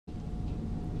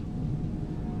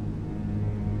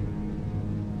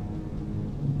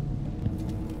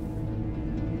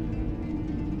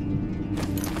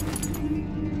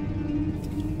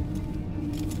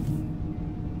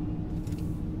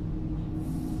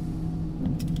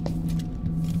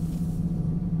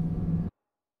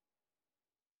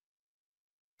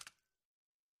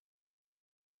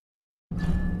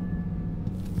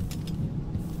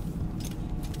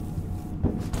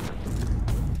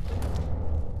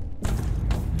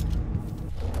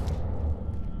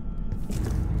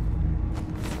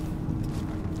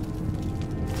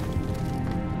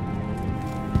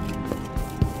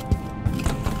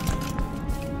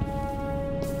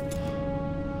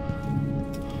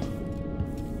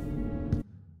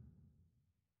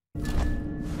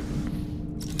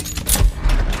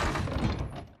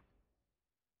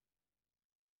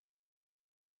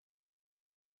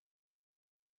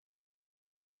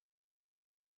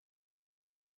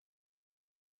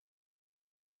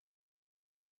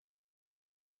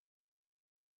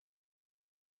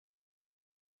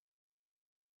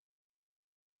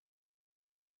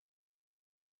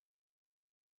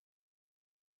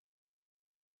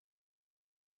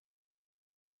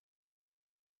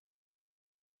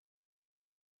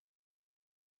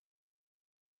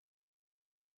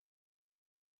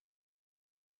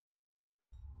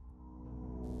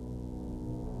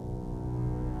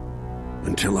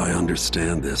Until I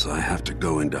understand this, I have to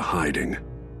go into hiding.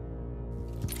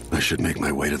 I should make my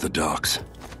way to the docks.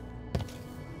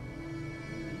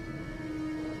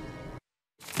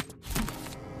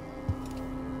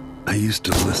 I used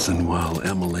to listen while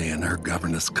Emily and her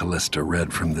governess Callista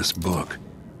read from this book.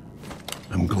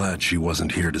 I'm glad she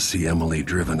wasn't here to see Emily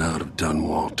driven out of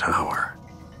Dunwall Tower.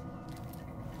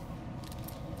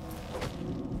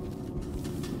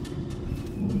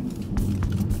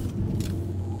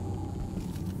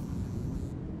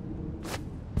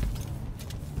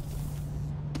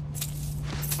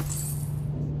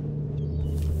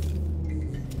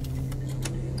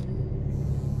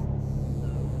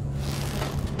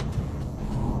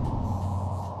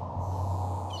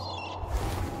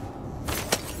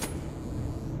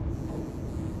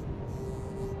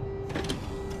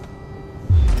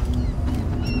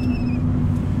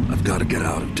 Gotta get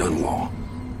out of Dunwall.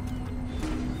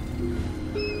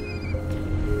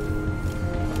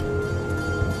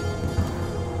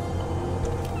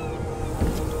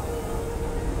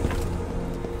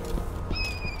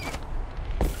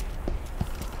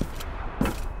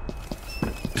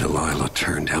 Delilah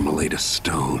turned Emily to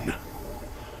stone.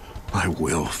 I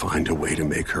will find a way to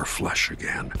make her flesh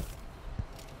again.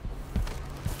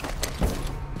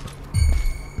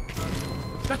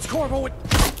 That's Corvo.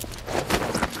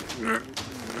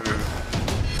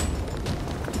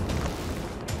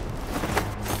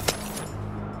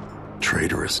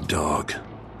 Traitorous dog.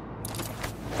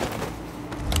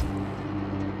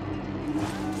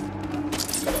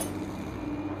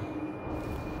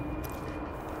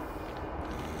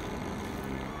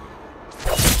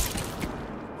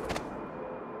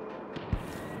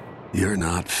 You're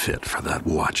not fit for that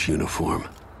watch uniform.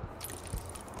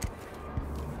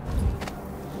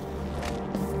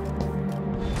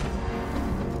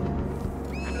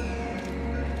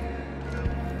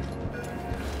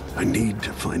 I need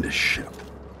to find a ship.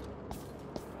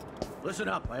 Listen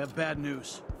up, I have bad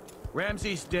news.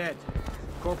 Ramsey's dead.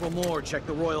 Corporal Moore checked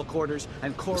the royal quarters,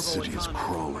 and Corvo... The city is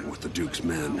crawling with the Duke's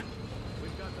men.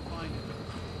 We've got to find him.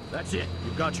 That's it.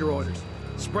 You've got your orders.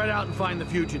 Spread out and find the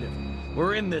fugitive.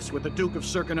 We're in this with the Duke of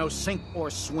Serkino, sink or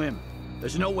swim.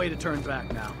 There's no way to turn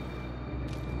back now.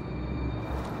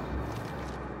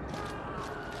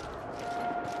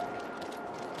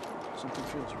 Something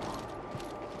feels wrong.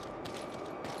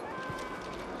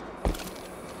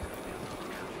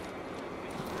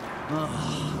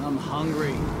 Oh, I'm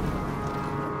hungry.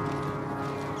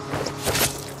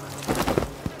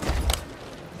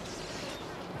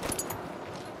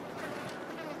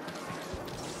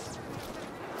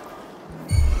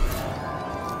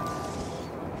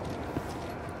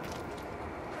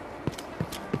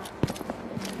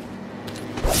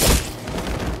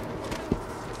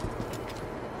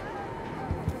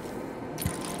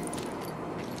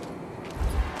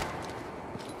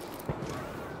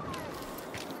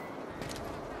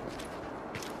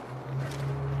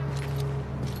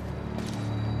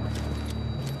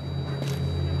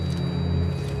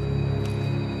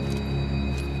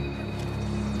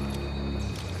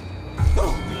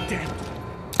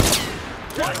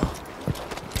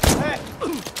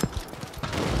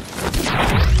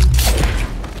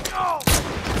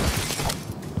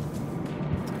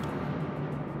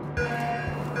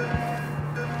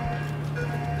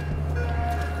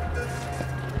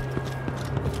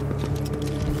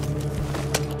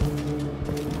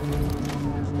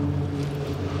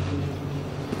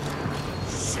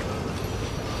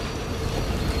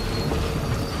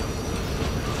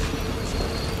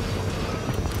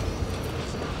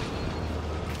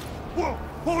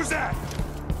 What was that?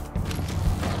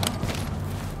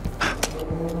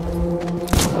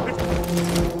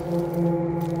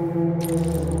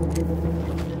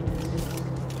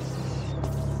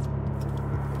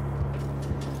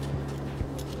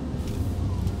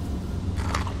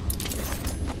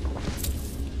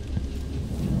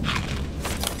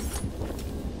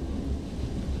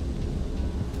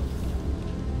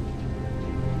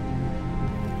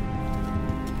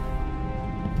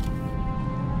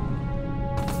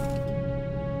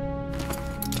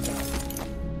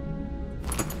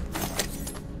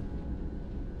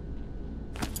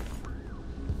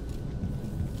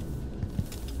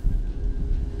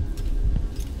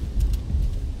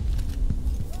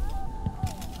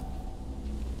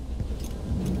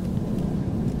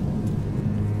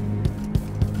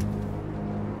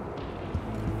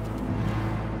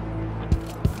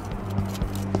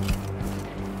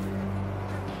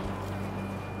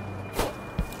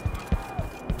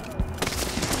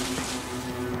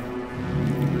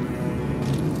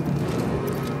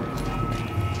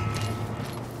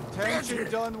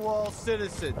 Dunwall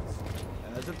citizens.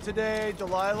 As of today,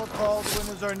 Delilah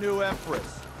Baldwin is our new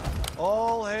empress.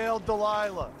 All hail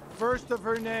Delilah, first of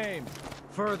her name.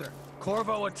 Further,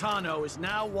 Corvo Attano is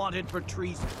now wanted for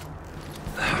treason.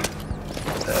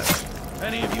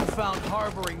 Any of you found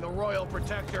harboring the Royal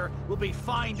Protector will be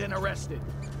fined and arrested.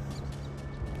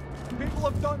 People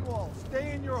of Dunwall,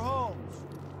 stay in your homes.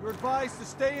 You're advised to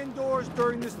stay indoors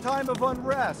during this time of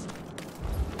unrest.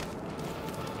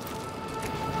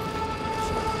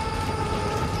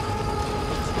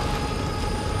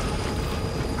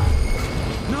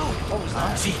 No! What was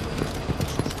that? See.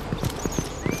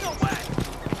 No way!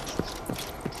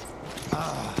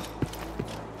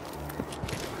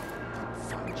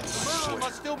 Murder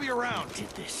must still be around. Did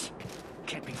this.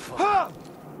 Can't be fun.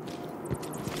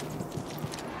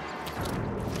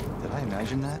 Did I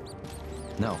imagine that?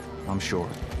 No, I'm sure.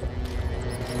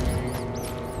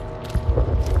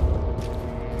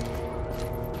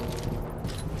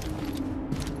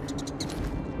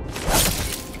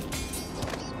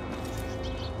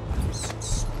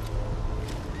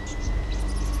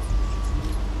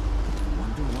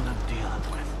 Wonder what I'm dealing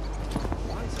with.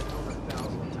 Once and over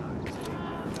 1,000 times.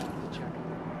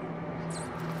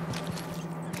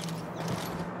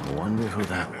 I wonder who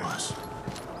that was.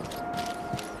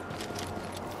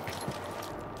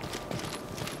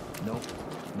 Nope,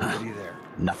 nobody there.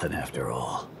 Nothing after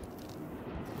all.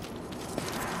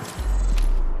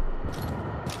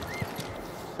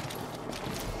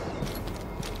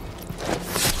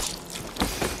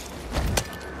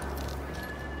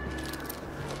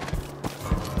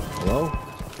 Hello?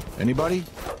 Anybody?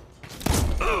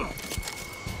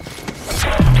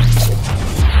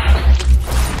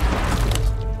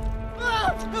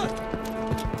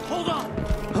 Hold on!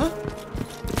 Huh?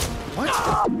 What?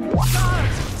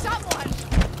 Someone!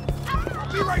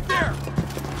 Be right there!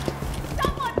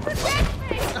 Someone protect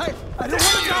me! I don't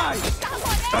want to die!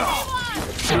 Someone, anyone!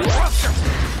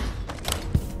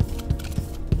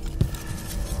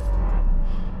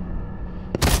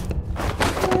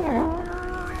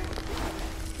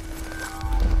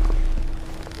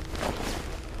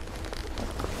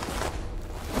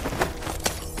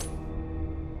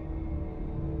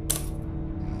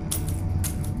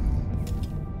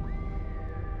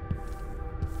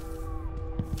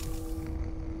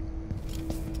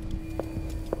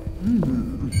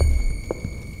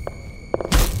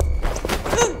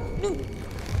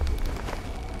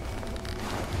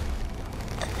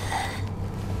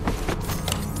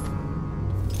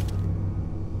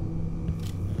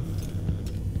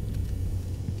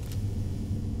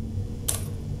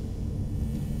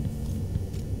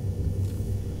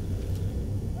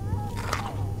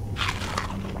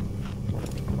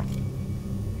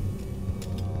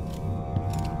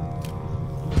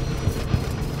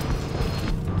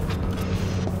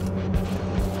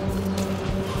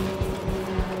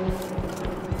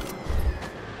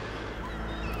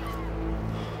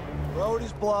 Road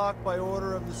is blocked by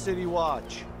order of the City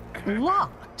Watch.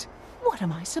 Locked? What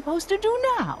am I supposed to do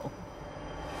now?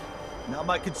 Not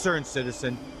my concern,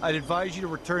 citizen. I'd advise you to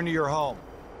return to your home.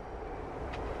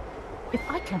 If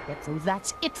I can't get through,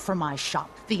 that's it for my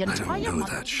shop. The I entire don't know month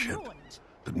that will be ship, ruined.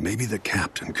 but maybe the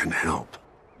captain can help.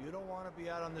 You don't want to be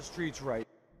out on the streets right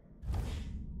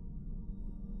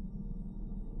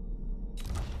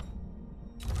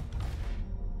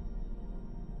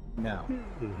now.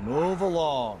 Move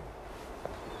along.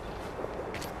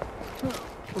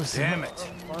 Damn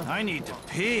it! I need to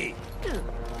pee!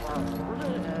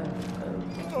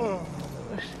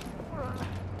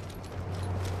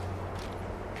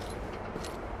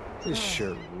 This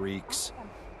shirt reeks.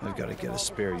 I've got to get a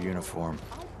spare uniform.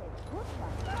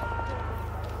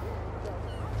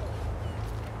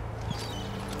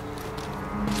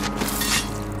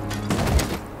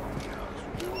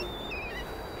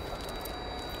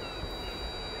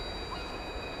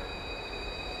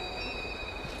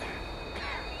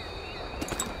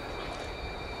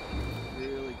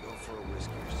 Really go for a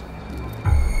whiskey or something.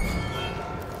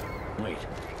 Wait,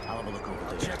 I'll have a look over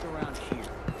there. Check around here.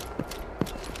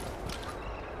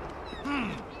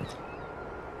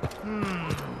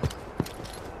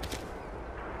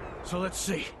 So let's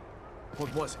see.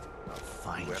 What was it? I'll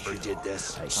find Whoever you. did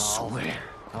this, I swear.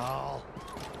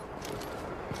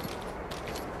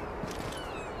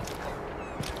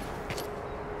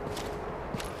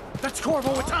 That's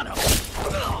Corvo Attano!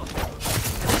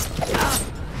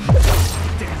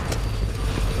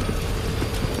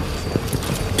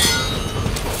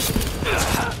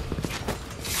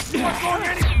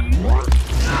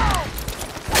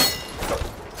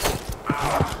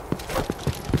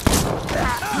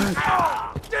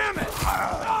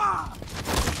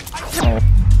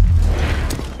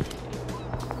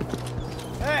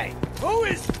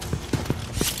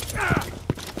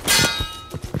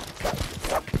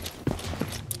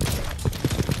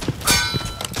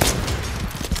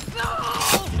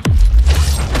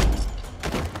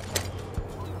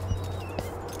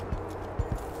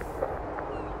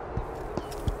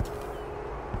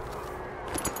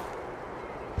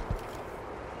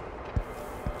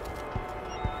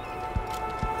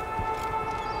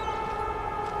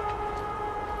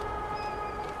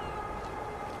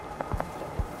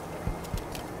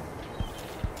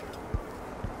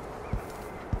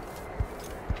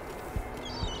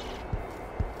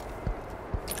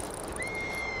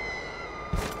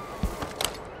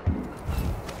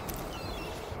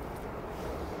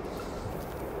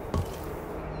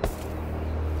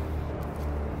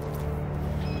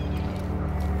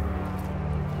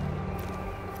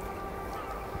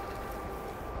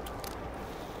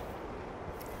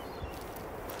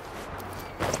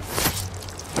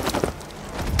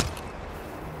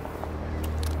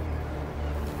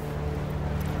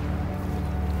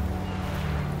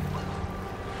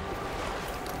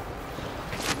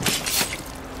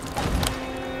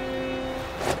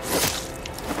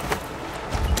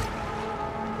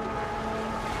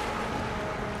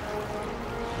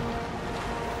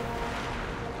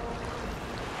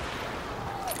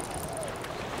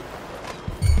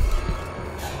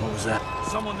 was that?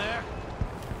 Someone there?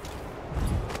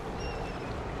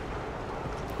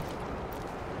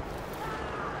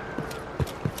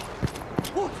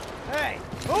 What? Hey,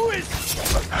 who is...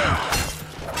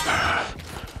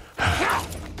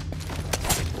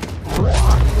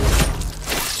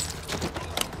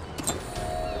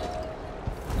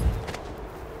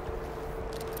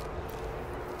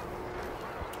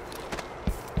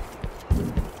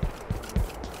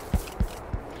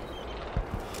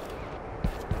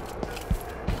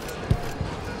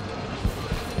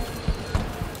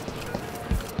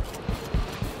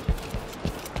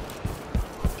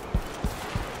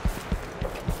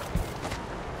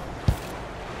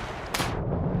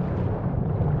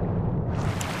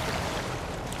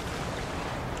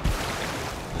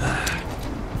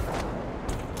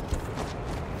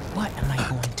 What am I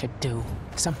going to do?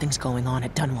 Something's going on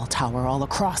at Dunwall Tower all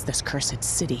across this cursed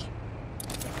city.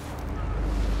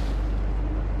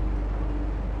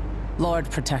 Lord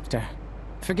Protector,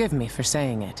 forgive me for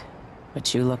saying it,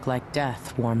 but you look like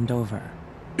death warmed over.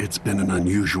 It's been an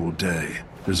unusual day.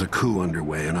 There's a coup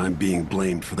underway, and I'm being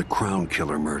blamed for the Crown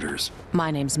Killer murders. My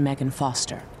name's Megan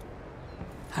Foster.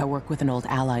 I work with an old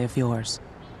ally of yours,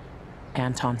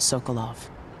 Anton Sokolov.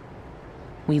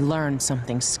 We learned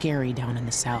something scary down in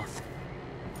the south,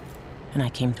 and I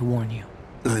came to warn you.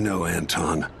 I know,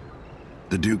 Anton.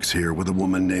 The Duke's here with a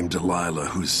woman named Delilah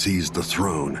who's seized the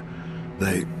throne.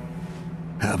 They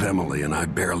have Emily, and I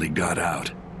barely got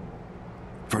out.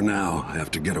 For now, I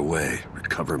have to get away,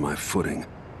 recover my footing.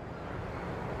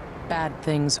 Bad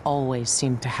things always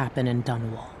seem to happen in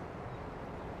Dunwall.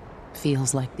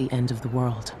 Feels like the end of the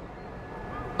world.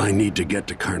 I need to get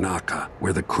to Karnaca,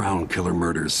 where the Crown Killer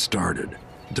murders started.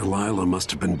 Delilah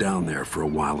must have been down there for a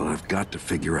while, and I've got to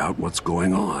figure out what's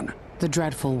going on. The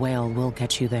dreadful whale will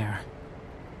get you there.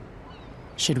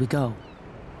 Should we go?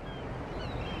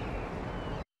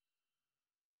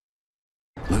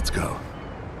 Let's go.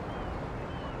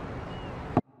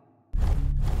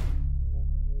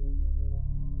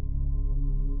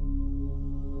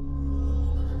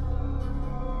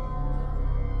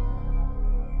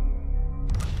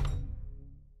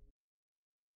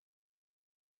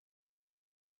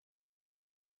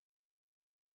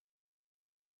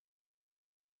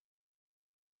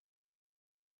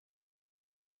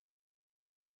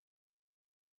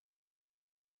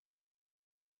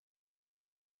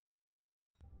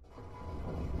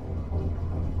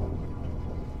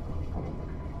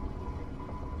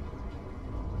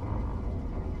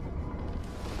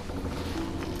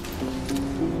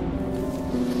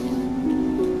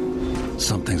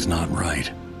 Something's not right,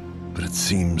 but it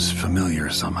seems familiar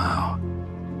somehow.